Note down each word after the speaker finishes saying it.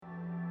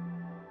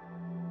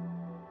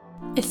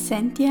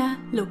Essentia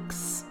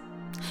Lux,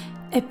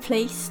 a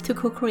place to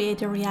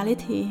co-create a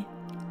reality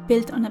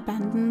built on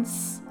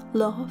abundance,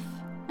 love,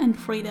 and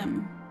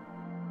freedom.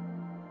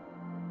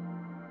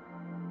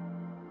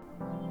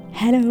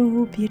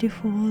 Hello,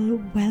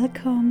 beautiful.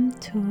 Welcome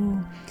to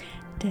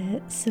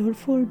the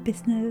Soulful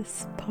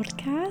Business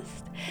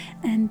Podcast.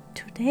 And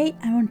today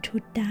I want to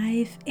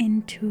dive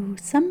into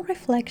some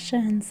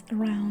reflections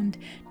around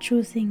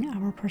choosing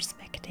our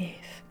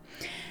perspective.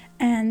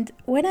 And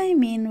what I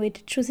mean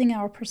with choosing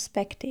our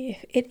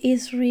perspective, it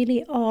is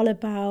really all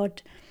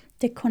about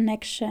the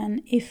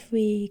connection. If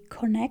we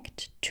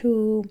connect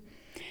to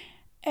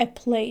a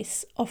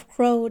place of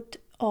growth,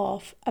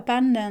 of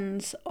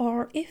abundance,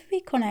 or if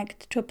we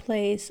connect to a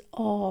place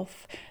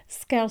of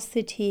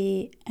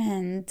scarcity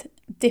and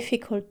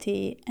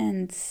difficulty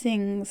and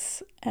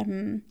things,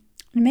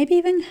 maybe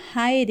even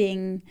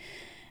hiding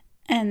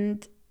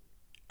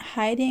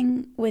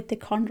with the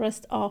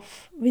contrast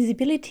of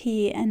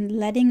visibility and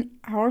letting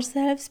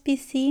ourselves be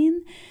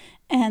seen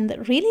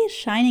and really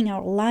shining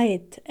our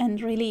light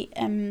and really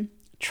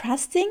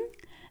trusting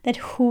that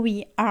who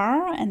we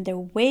are and the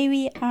way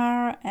we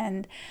are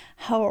and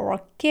how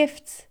our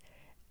gifts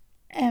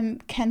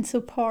can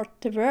support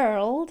the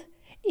world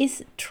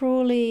is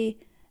truly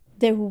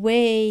the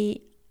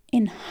way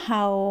in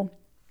how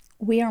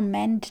we are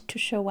meant to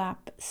show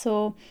up.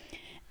 So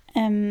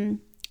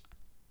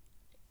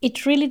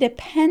it really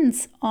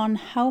depends on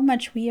how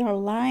much we are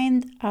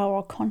aligned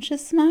our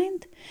conscious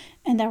mind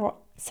and our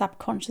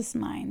subconscious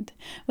mind,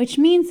 which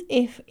means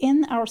if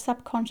in our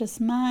subconscious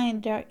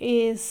mind there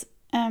is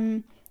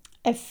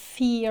a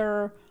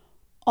fear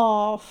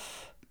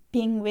of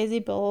being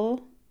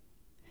visible,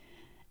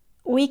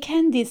 we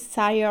can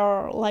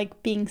desire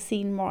like being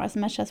seen more as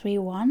much as we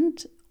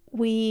want.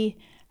 We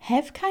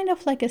have kind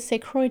of like a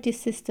security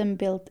system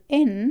built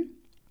in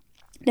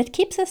that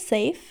keeps us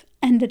safe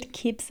and that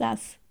keeps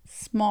us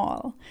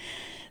small.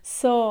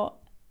 So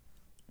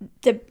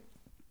the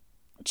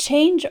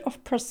change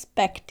of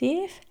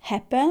perspective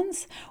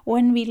happens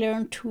when we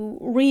learn to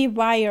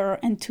rewire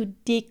and to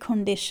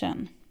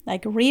decondition.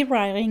 Like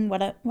rewiring,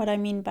 what I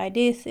mean by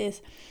this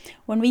is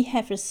when we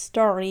have a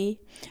story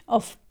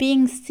of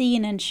being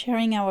seen and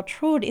sharing our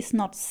truth is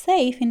not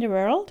safe in the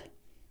world,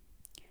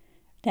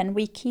 then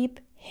we keep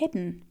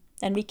hidden,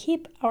 then we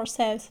keep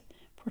ourselves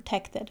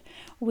protected.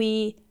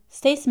 We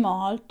stay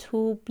small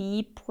to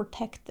be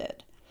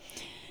protected.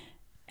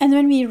 And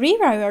when we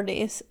rewire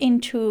this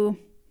into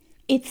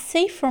it's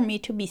safe for me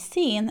to be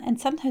seen, and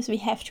sometimes we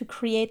have to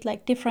create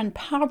like different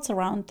parts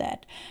around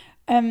that.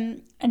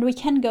 And we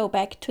can go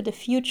back to the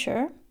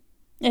future,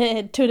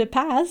 to the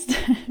past.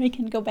 We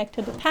can go back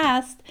to the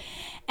past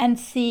and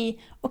see,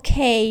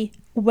 okay,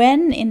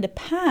 when in the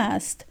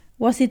past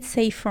was it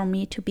safe for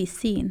me to be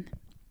seen?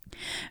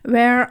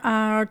 Where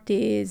are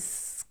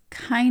these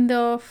kind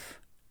of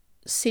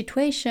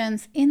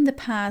situations in the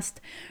past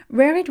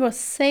where it was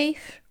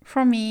safe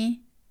for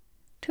me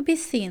to be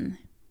seen?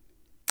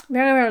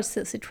 Where was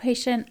the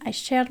situation I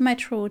shared my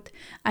truth,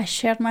 I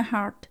shared my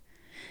heart,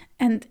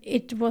 and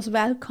it was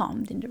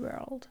welcomed in the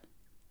world.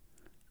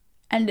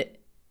 And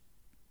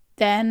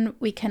then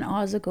we can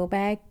also go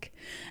back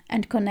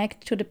and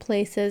connect to the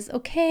places,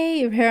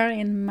 okay, where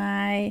in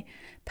my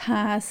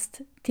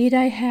past did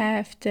I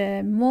have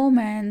the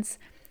moments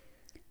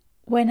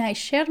when I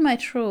shared my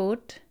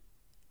truth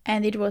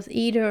and it was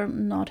either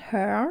not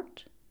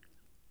heard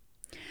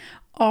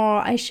or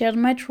I shared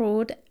my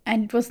truth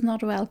and it was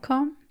not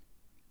welcome.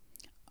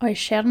 I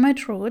shared my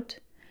truth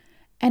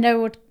and I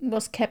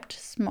was kept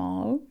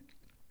small.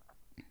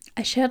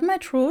 I shared my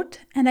truth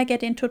and I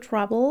get into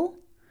trouble.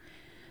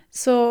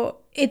 So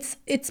it's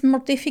more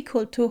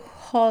difficult to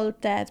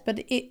hold that,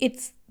 but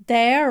it's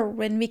there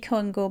when we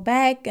can go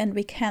back and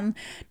we can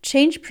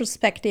change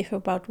perspective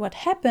about what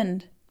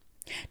happened,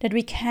 that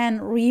we can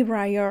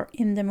rewire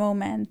in the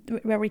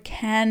moment, where we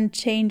can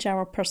change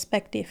our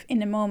perspective in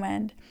the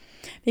moment.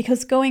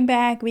 Because going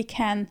back, we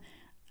can,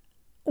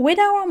 with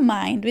our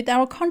mind, with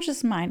our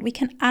conscious mind, we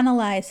can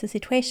analyze the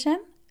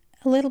situation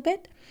a little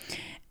bit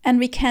and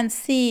we can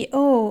see,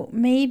 oh,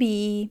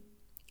 maybe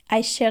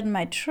I shared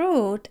my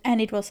truth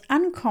and it was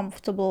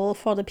uncomfortable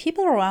for the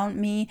people around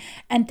me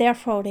and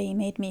therefore they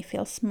made me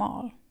feel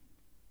small.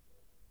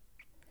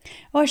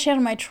 Or I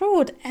shared my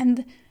truth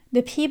and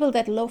the people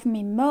that love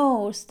me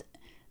most,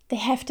 they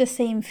have the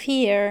same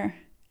fear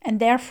and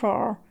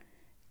therefore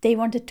they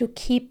wanted to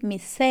keep me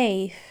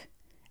safe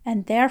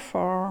and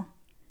therefore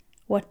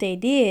what they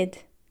did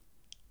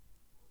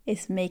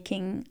is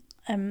making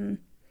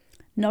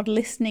not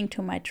listening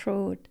to my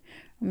truth,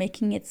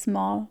 making it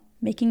small,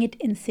 making it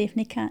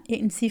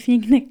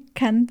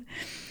insignificant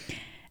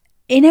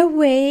in a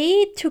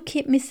way to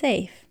keep me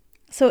safe.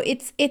 So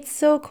it's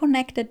so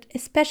connected,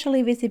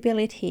 especially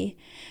visibility.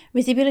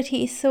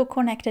 Visibility is so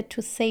connected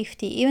to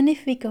safety. Even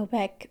if we go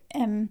back,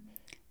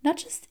 not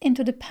just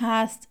into the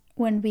past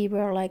when we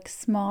were like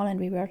small and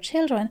we were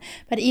children,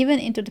 but even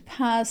into the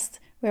past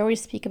where we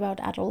speak about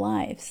adult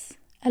lives.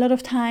 A lot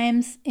of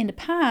times in the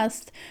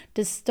past,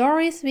 the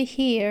stories we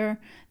hear,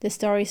 the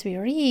stories we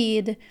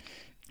read,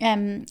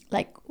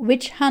 like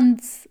witch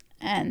hunts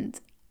and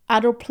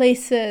other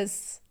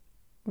places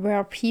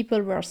where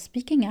people were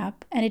speaking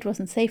up and it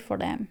wasn't safe for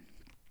them.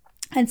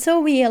 And so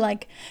we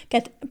like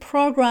get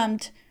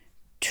programmed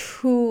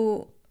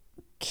to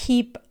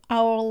keep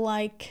our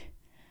like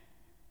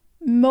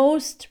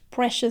most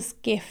precious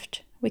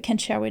gift we can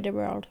share with the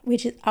world,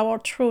 which is our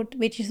truth,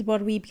 which is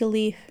what we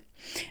believe,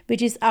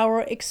 which is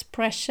our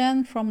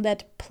expression from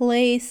that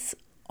place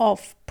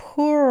of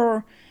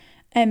pure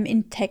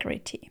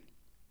integrity.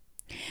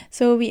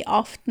 So we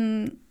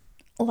often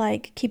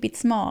like keep it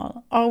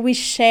small, or we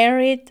share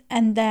it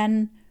and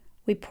then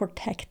we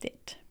protect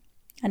it.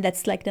 And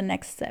that's like the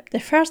next step. The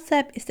first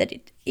step is that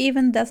it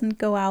even doesn't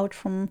go out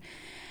from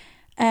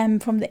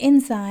the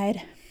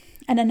inside.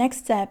 And the next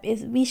step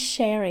is we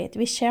share it.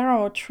 We share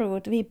our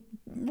truth. We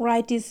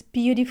write this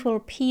beautiful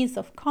piece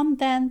of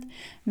content,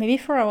 maybe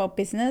for our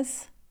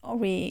business, or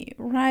we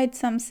write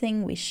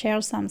something, we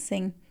share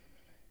something,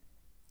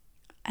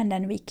 and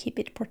then we keep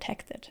it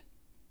protected.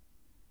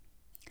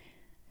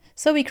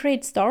 So we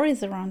create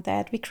stories around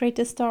that. We create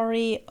a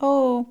story,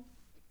 oh,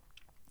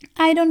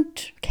 I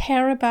don't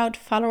care about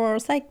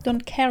followers. I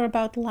don't care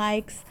about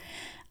likes.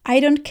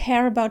 I don't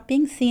care about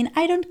being seen.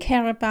 I don't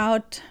care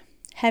about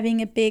having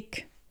a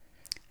big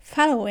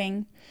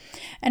following.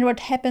 And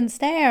what happens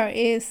there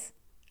is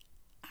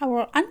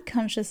our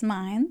unconscious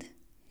mind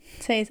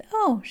says,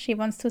 oh, she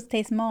wants to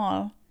stay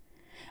small.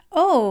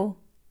 Oh,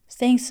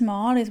 staying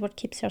small is what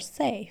keeps her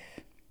safe.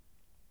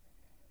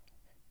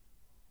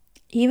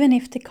 Even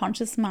if the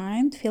conscious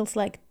mind feels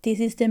like this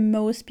is the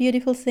most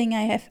beautiful thing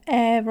I have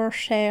ever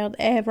shared,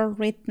 ever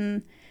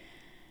written,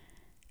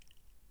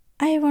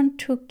 I want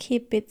to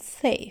keep it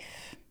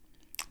safe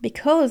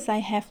because I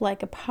have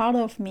like a part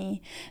of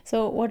me.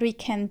 So what we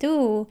can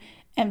do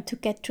to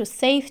get to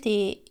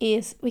safety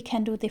is we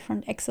can do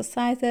different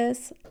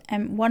exercises.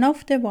 And one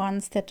of the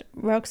ones that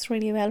works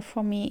really well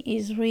for me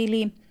is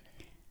really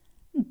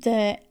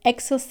the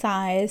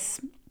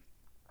exercise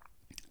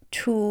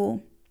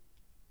to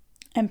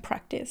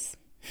practice.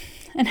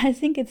 And I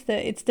think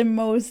it's the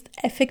most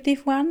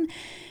effective one.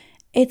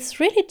 It's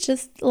really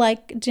just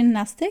like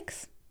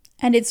gymnastics,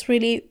 and it's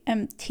really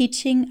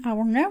teaching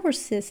our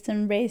nervous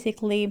system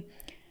basically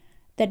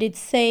that it's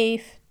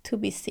safe to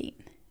be seen.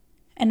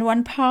 And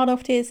one part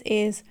of this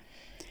is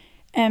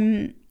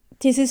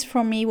this is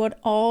for me what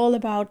all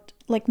about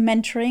like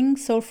mentoring,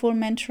 soulful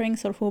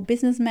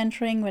business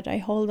mentoring, which I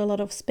hold a lot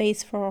of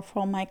space for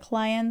my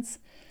clients.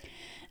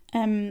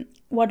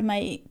 What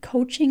my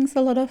coaching's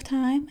a lot of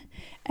time,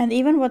 and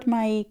even what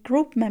my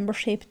group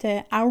membership,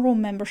 the Auro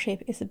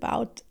membership, is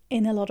about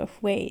in a lot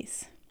of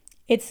ways.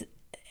 It's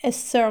a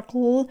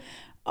circle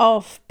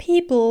of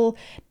people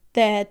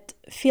that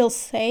feel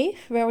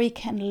safe, where we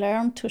can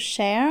learn to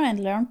share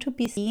and learn to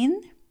be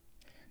seen,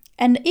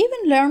 and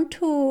even learn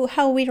to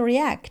how we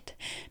react.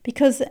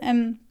 Because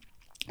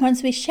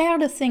once we share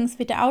the things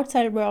with the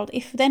outside world,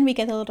 if then we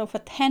get a lot of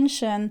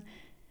attention,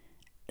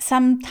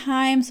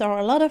 sometimes or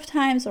a lot of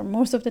times or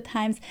most of the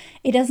times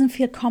it doesn't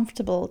feel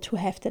comfortable to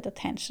have that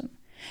attention.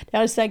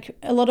 There's like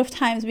a lot of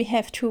times we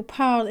have to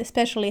power,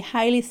 especially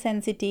highly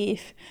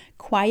sensitive,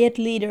 quiet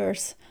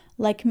leaders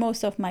like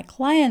most of my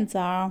clients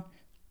are.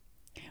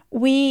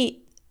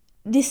 We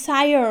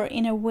desire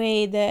in a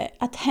way the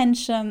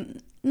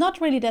attention, not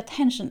really the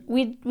attention.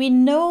 We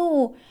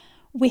know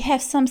we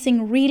have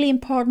something really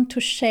important to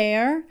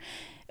share.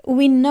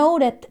 We know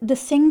that the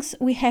things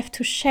we have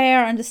to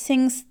share and the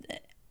things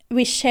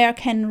we share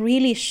can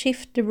really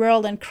shift the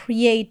world and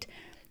create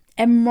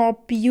a more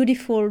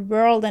beautiful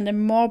world and a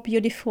more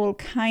beautiful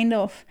kind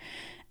of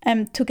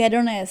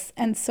togetherness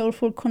and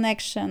soulful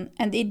connection.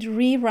 And it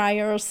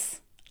rewires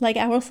like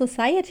our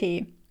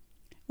society.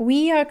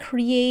 We are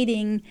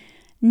creating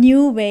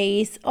new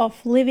ways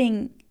of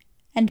living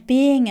and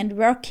being and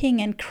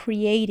working and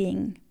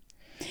creating.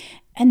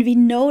 And we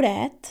know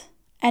that.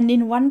 And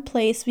in one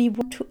place, we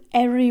want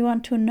everyone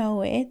to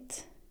know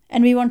it.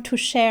 And we want to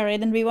share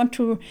it, and we want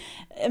to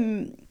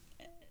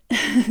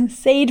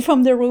say it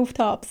from the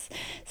rooftops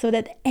so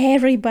that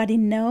everybody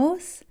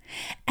knows.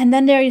 And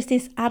then there is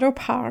this other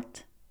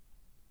part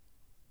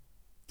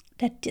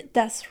that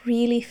does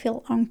really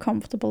feel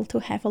uncomfortable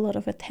to have a lot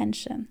of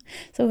attention.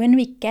 So when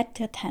we get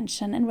the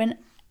attention and when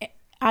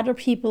other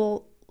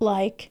people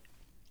like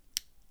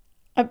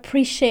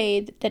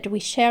appreciate that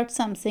we shared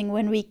something,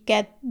 when we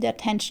get the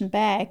attention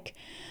back,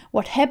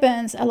 what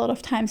happens a lot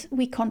of times,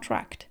 we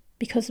contract.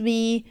 Because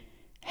we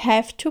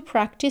have to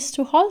practice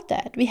to hold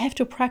that. We have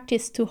to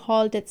practice to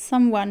hold that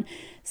someone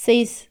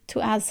says to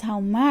us how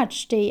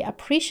much they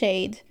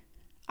appreciate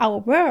our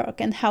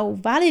work and how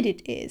valid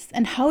it is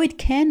and how it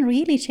can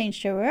really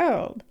change the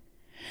world.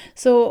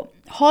 So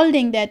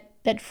holding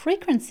that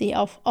frequency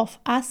of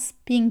us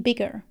being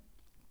bigger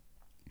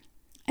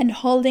and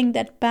holding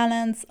that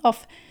balance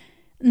of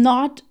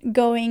not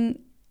going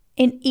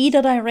in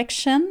either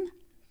direction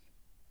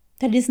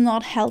that is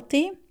not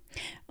healthy.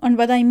 And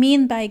what I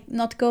mean by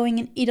not going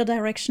in either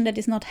direction that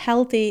is not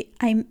healthy,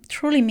 I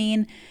truly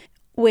mean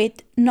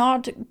with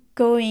not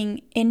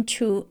going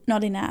into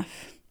not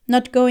enough,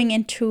 not going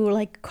into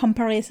like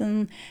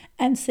comparison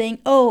and saying,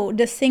 oh,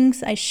 the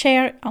things I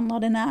share are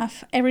not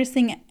enough.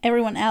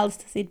 Everyone else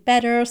does it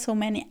better. So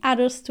many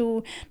others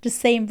do the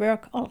same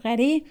work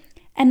already.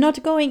 And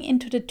not going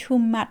into the too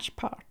much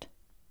part,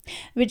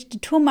 which the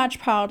too much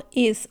part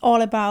is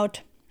all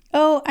about,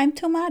 oh, I'm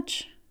too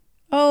much.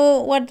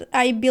 Oh, what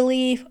I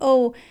believe.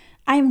 Oh,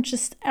 I'm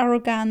just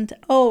arrogant.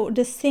 Oh,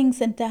 the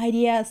things and the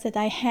ideas that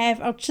I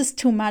have are just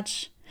too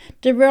much.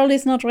 The world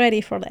is not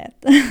ready for that.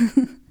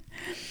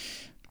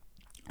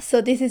 So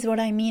this is what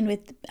I mean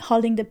with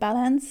holding the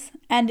balance.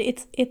 And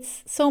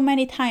it's so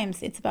many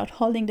times it's about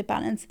holding the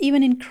balance,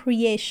 even in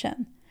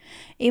creation.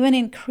 Even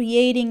in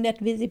creating that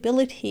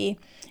visibility,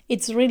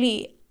 it's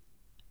really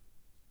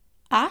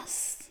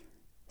us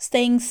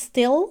staying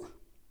still,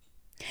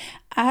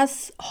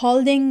 us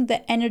holding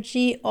the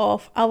energy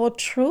of our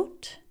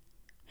truth,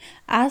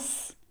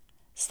 us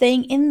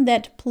staying in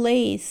that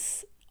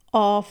place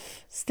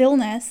of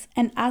stillness,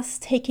 and us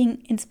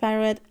taking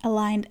inspired,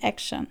 aligned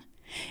action.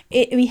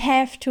 We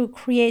have to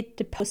create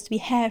the post, we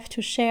have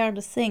to share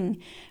the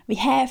thing, we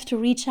have to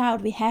reach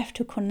out, we have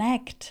to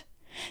connect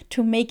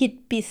to make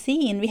it be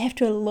seen, we have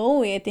to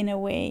allow it in a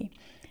way.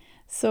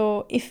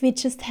 So if we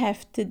just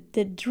have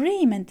the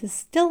dream and the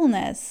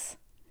stillness,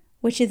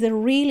 which is a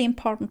really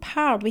important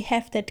part, we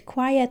have that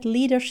quiet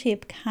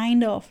leadership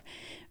kind of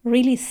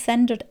really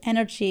centered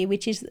energy,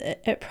 which is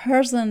a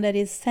person that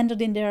is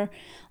centered in their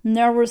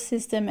nervous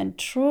system and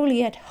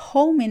truly at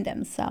home in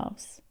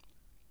themselves.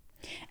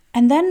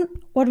 And then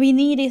what we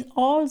need is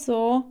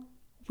also,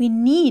 we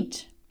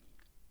need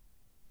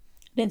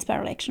the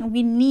inspired action.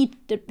 We need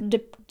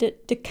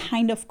the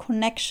kind of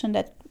connection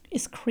that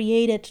is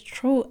created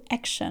through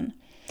action.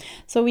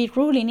 So we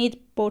really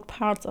need both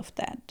parts of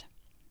that.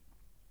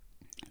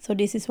 So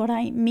this is what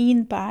I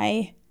mean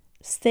by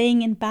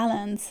staying in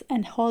balance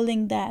and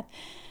holding that.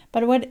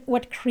 But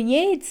what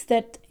creates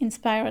that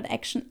inspired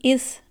action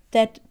is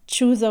that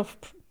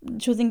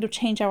choosing to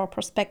change our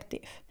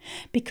perspective.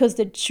 Because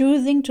the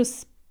choosing to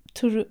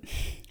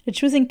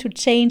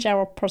change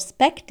our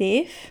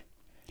perspective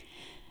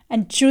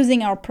and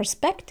choosing our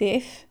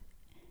perspective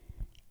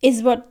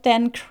is what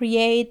then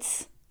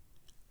creates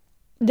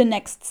the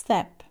next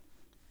step.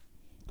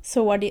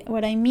 So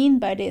what I mean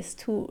by this,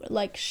 to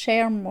like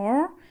share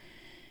more,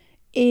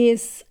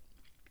 is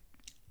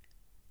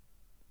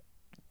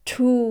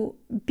to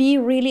be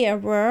really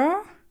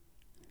aware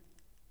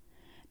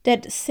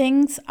that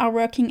things are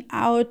working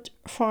out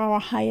for our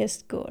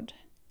highest good.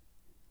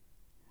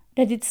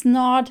 That it's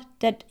not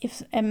that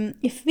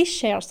if we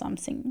share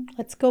something,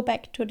 let's go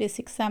back to this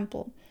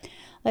example.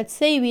 Let's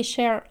say we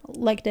share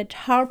like that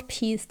heart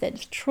piece,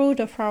 that truth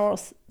of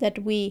ours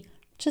that we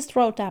just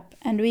wrote up,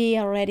 and we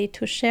are ready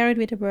to share it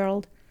with the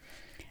world,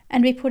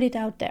 and we put it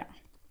out there.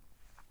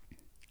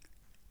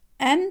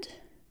 And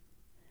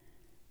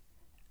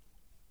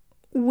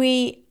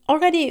we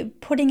already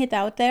putting it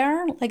out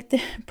there, like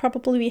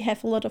probably we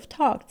have a lot of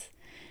talks.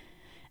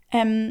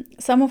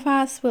 Some of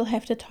us will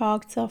have the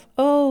talks of,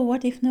 oh,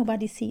 what if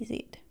nobody sees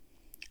it?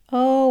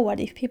 Oh, what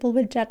if people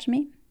will judge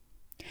me?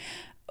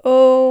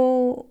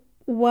 Oh,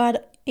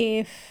 what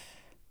if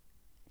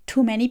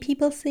too many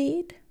people see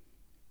it?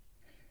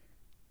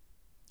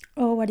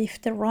 Oh, what if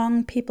the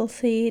wrong people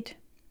see it?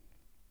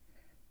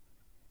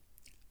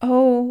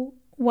 Oh,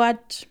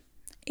 what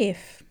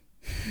if?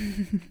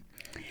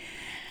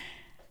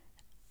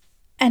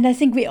 And I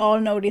think we all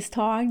know these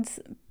talks.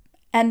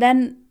 And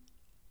then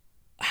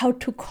how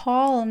to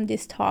calm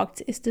these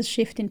talks is the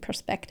shift in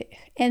perspective.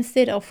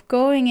 Instead of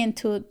going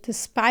into the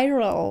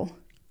spiral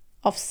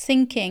of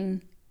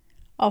thinking,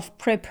 of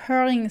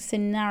preparing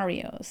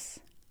scenarios,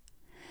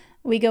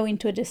 we go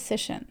into a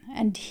decision.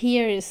 And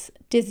this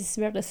is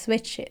where the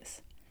switch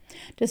is.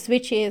 The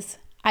switch is,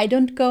 I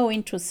don't go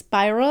into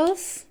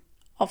spirals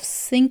of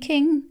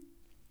thinking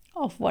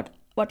of what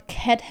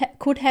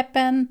could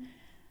happen,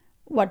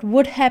 what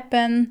would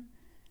happen,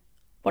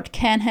 what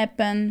can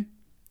happen,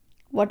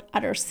 what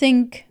others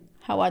think,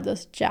 how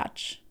others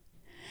judge.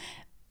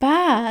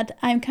 But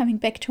I'm coming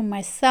back to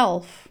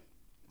myself.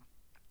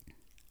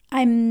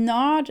 I'm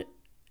not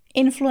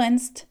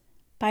influenced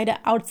by the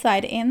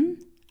outside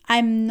in.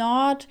 I'm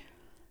not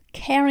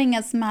caring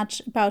as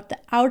much about the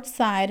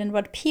outside and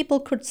what people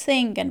could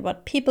think and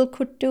what people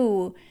could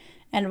do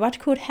and what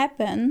could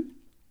happen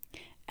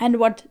and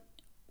what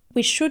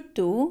we should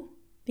do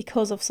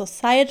because of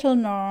societal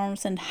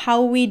norms and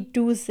how we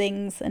do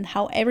things and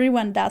how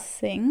everyone does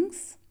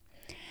things.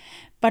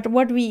 But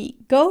what we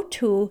go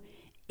to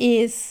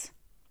is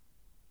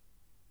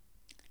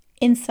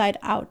inside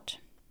out.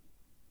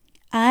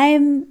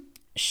 I'm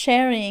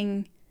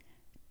sharing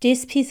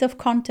this piece of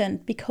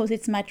content because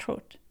it's my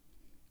truth.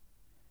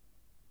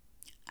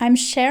 I'm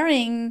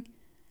sharing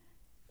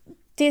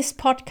this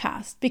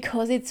podcast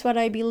because it's what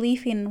I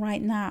believe in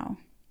right now.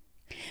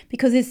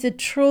 Because it's the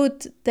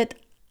truth that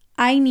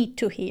I need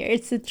to hear.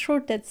 It's the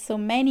truth that so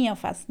many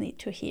of us need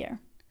to hear.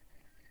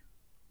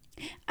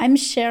 I'm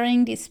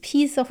sharing this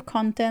piece of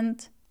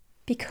content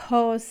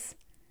because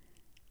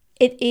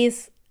it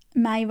is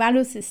my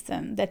value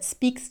system that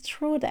speaks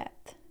through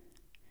that.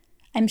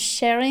 I'm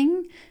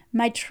sharing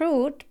my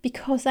truth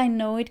because I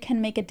know it can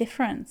make a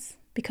difference.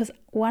 Because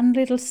one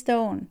little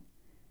stone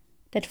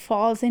that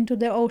falls into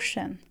the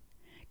ocean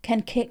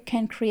can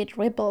create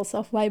ripples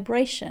of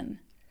vibration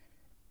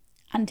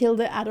until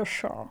the other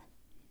shore.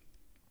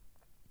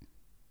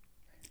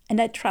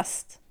 And I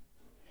trust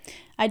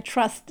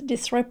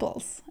these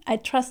ripples.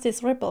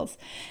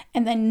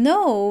 And I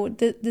know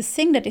the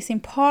thing that is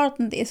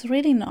important is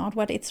really not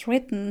what it's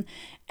written.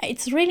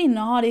 It's really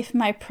not if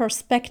my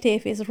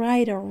perspective is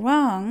right or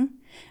wrong.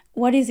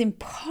 What is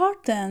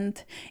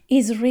important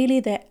is really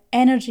the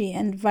energy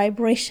and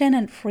vibration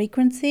and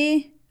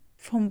frequency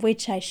from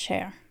which I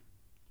share.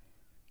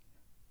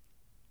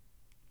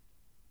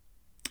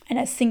 And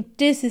I think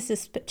this is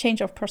a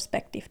change of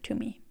perspective to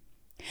me.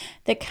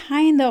 The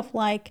kind of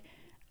like,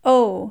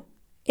 oh,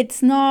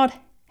 it's not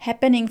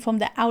happening from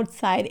the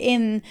outside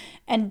in,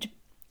 and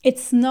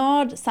it's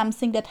not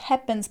something that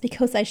happens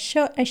because I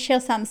share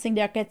something.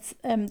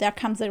 There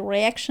comes a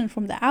reaction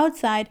from the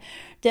outside.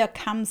 There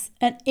comes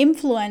an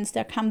influence.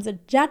 There comes a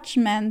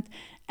judgment,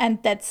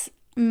 and that's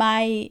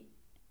my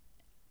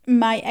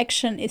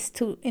action is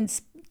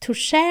to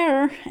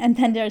share, and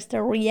then there's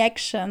the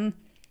reaction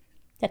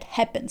that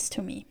happens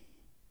to me.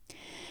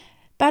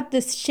 But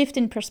this shift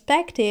in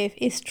perspective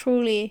is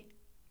truly,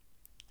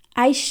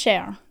 I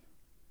share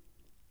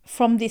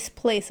from this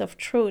place of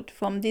truth,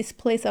 from this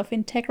place of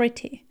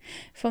integrity,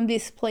 from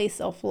this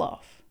place of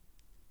love.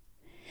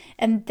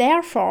 And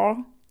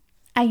therefore,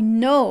 I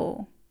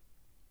know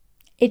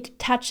it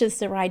touches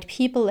the right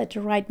people at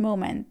the right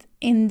moment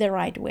in the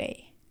right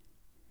way.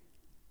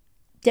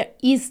 There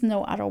is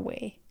no other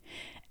way.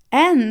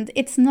 And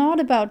it's not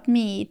about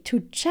me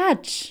to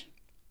judge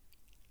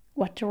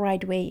what the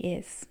right way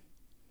is.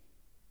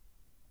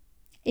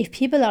 If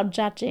people are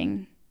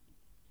judging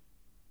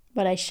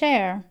what I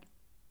share,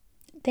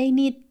 they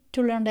need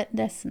to learn that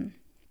lesson.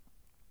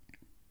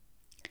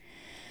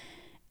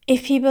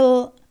 If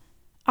people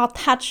are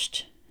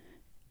touched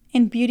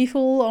in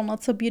beautiful or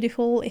not so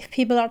beautiful, if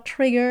people are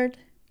triggered,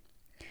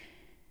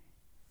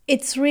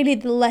 it's really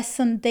the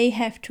lesson they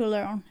have to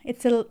learn.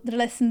 It's the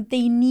lesson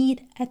they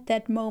need at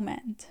that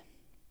moment.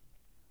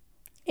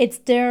 It's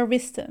their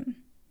wisdom.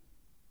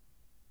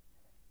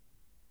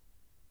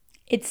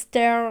 It's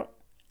their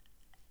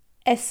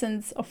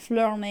essence of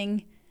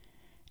learning.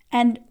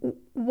 And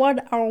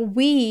what are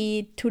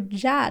we to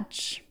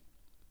judge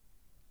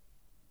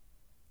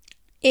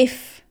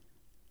if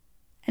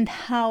and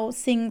how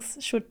things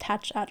should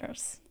touch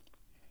others?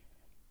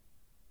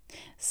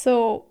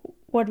 So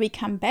what we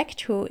come back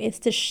to is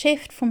the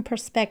shift from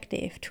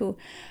perspective to,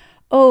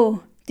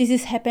 oh, this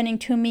is happening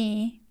to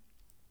me.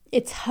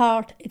 It's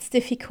hard. It's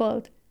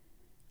difficult.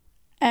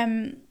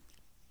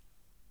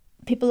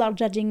 People are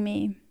judging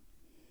me.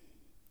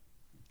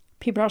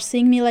 People are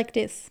seeing me like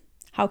this.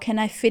 How can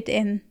I fit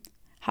in?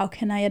 How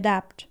can I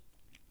adapt?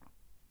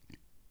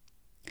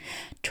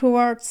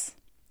 Towards,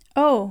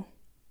 oh,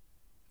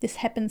 this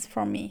happens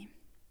for me.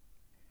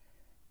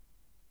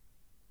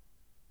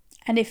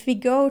 And if we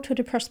go to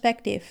the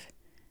perspective,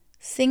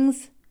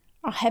 things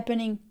are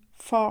happening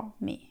for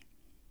me,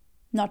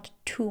 not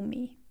to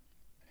me.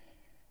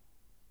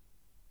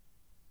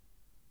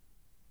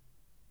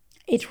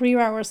 It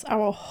rewires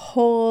our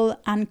whole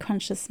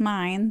unconscious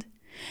mind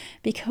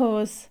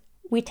because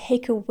we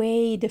take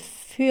away the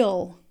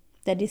fuel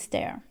that is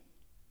there.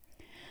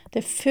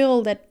 The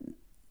fuel that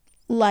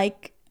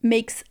like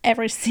makes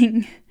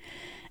everything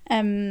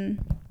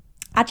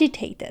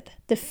agitated.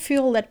 The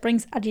fuel that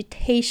brings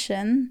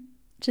agitation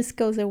just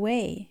goes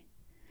away.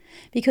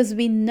 Because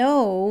we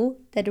know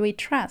that we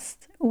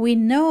trust. We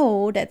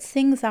know that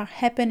things are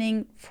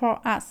happening for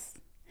us.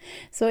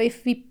 So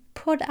if we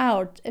put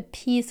out a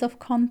piece of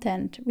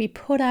content, we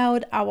put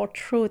out our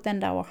truth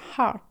and our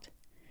heart,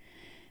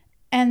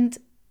 and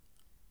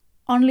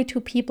only two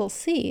people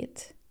see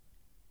it,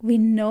 we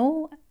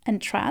know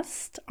and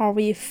trust, or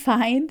we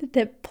find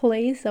the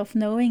place of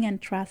knowing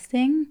and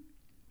trusting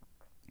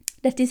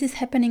that this is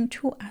happening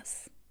to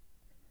us,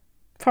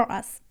 for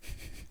us,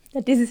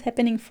 that this is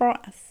happening for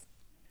us.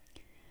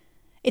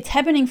 It's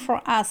happening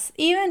for us,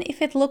 even if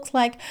it looks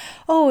like,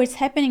 oh, it's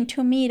happening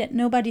to me that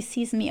nobody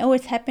sees me. Oh,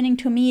 it's happening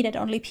to me that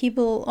only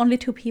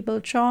two people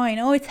join.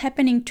 Oh, it's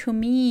happening to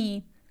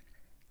me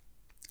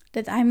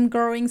that I'm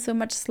growing so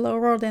much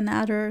slower than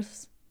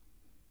others.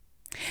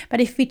 But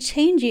if we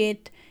change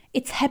it,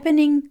 it's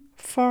happening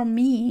for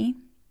me,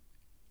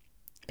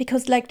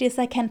 because like this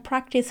I can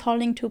practice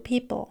holding two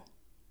people.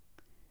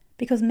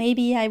 Because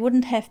maybe I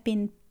wouldn't have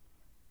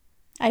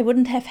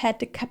had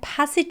the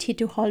capacity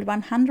to hold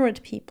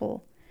 100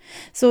 people.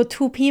 So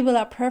 2 people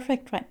are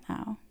perfect right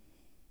now.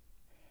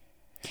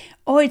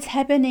 Or it's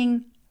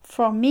happening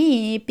for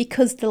me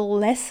because the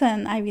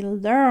lesson I will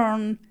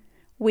learn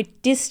with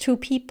these 2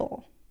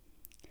 people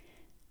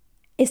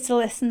is the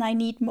lesson I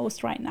need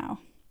most right now.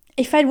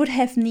 If I would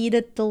have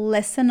needed the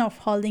lesson of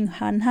holding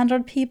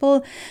 100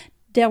 people,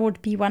 there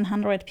would be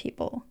 100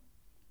 people.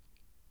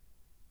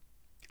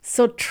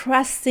 So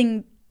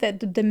trusting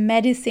that the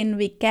medicine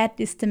we get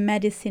is the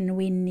medicine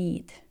we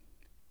need.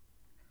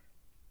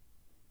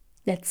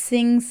 that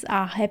things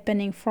are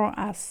happening for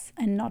us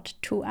and not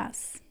to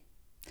us.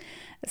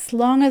 As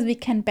long as we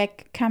can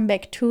come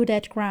back to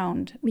that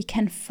ground, we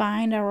can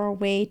find our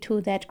way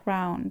to that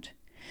ground.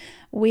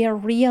 We are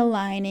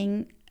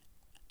realigning.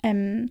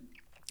 The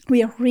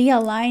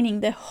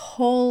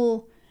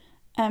whole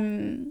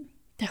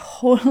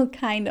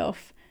kind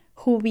of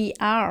who we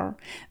are.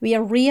 We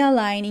are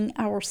realigning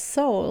our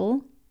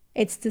soul.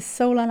 It's the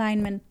soul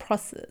alignment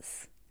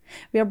process.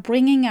 We are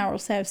bringing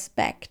ourselves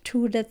back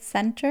to that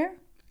center,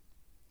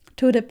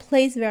 to the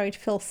place where it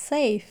feels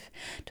safe,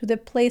 to the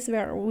place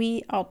where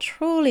we are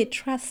truly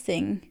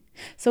trusting,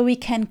 so we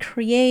can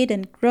create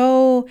and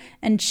grow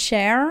and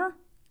share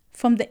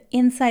from the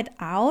inside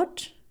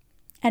out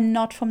and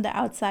not from the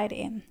outside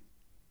in.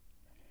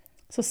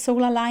 So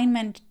soul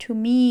alignment to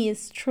me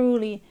is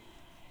truly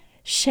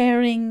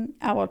sharing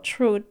our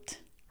truth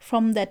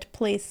from that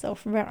place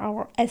of where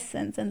our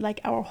essence and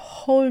like our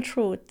whole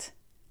truth,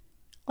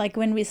 like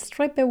when we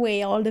strip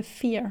away all the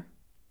fear,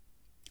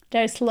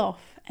 there is love.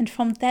 And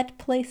from that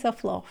place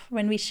of love,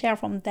 when we share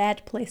from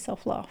that place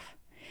of love,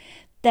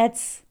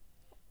 that's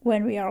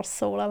when we are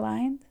soul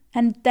aligned.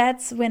 And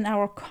that's when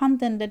our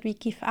content that we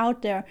give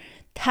out there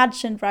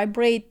touch and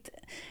vibrate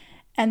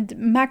and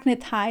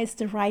magnetize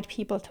the right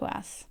people to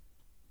us.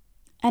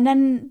 And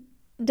then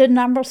the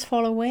numbers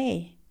fall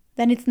away.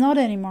 Then it's not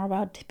anymore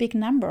about big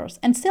numbers.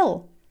 And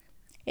still,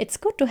 it's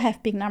good to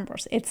have big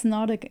numbers. It's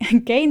not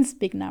against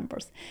big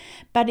numbers.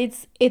 But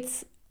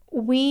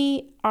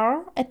we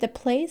are at the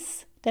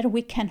place that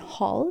we can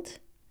hold,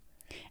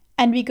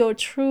 and we go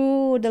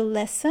through the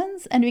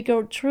lessons and we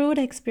go through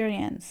the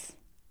experience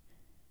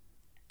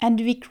and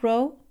we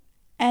grow,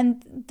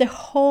 and the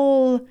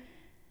whole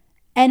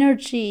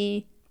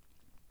energy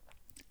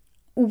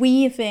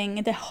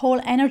weaving, the whole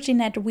energy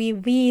net we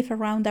weave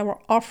around our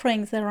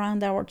offerings,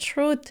 around our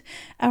truth,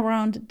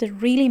 around the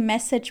really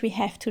message we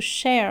have to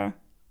share,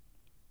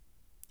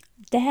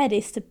 that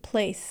is the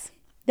place.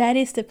 That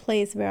is the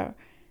place where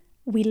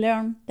we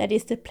learn. That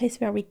is the place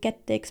where we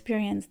get the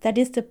experience. That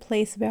is the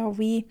place where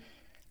we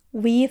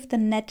weave the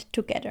net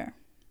together.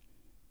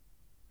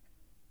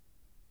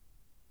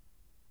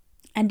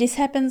 And this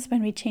happens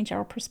when we change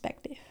our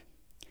perspective.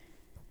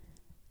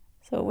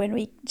 So when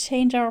we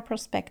change our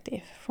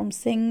perspective from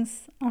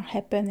things are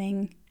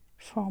happening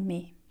for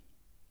me.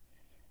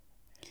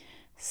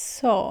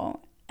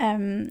 So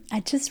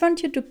I just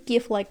want you to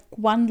give like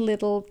one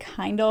little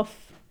kind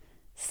of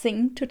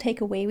thing to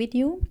take away with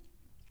you.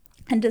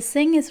 And the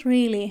thing is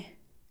really,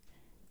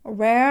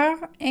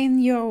 where in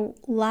your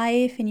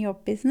life, in your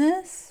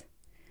business,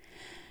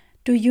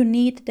 do you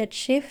need that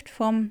shift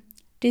from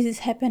this is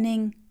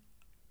happening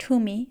to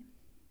me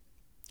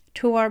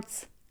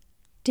towards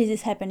this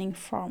is happening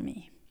for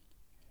me?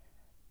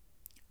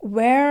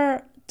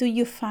 Where do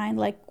you find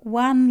like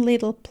one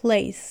little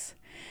place,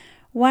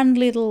 one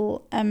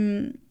little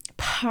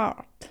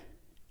part?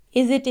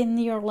 Is it in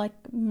your like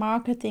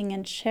marketing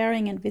and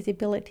sharing and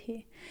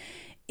visibility?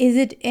 Is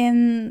it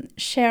in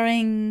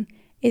sharing?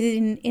 Is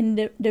it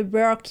in the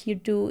work you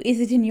do?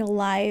 Is it in your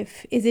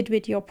life? Is it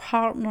with your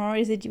partner?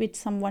 Is it with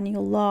someone you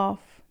love?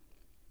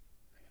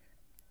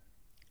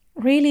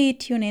 Really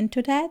tune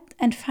into that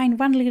and find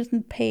one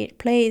little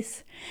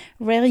place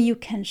where you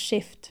can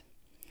shift.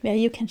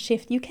 You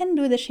can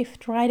do the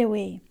shift right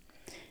away.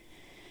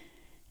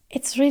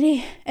 It's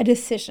really a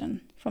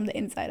decision from the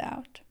inside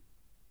out.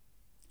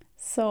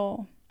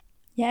 So,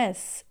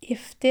 yes,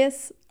 if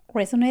this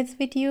resonates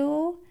with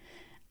you,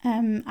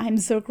 I'm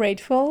so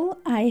grateful.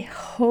 I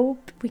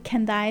hope we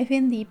can dive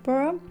in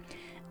deeper.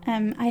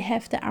 I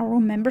have the Arrow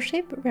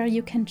membership where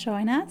you can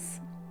join us.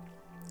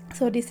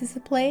 So this is a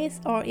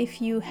place, or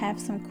if you have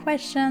some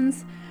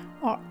questions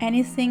or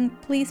anything,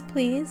 please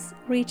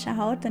reach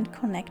out and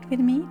connect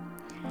with me.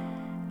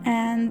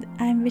 And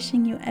I'm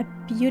wishing you a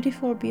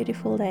beautiful,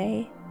 beautiful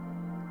day.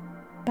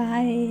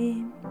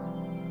 Bye.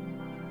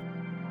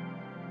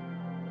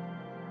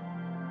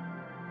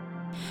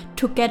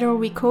 Together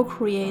we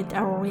co-create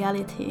our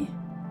reality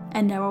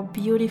and our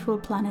beautiful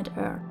planet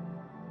Earth.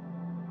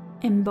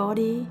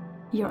 Embody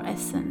your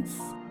essence.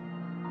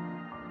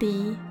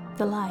 Be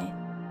the light.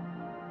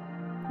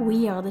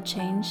 We are the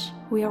change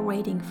we are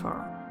waiting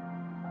for.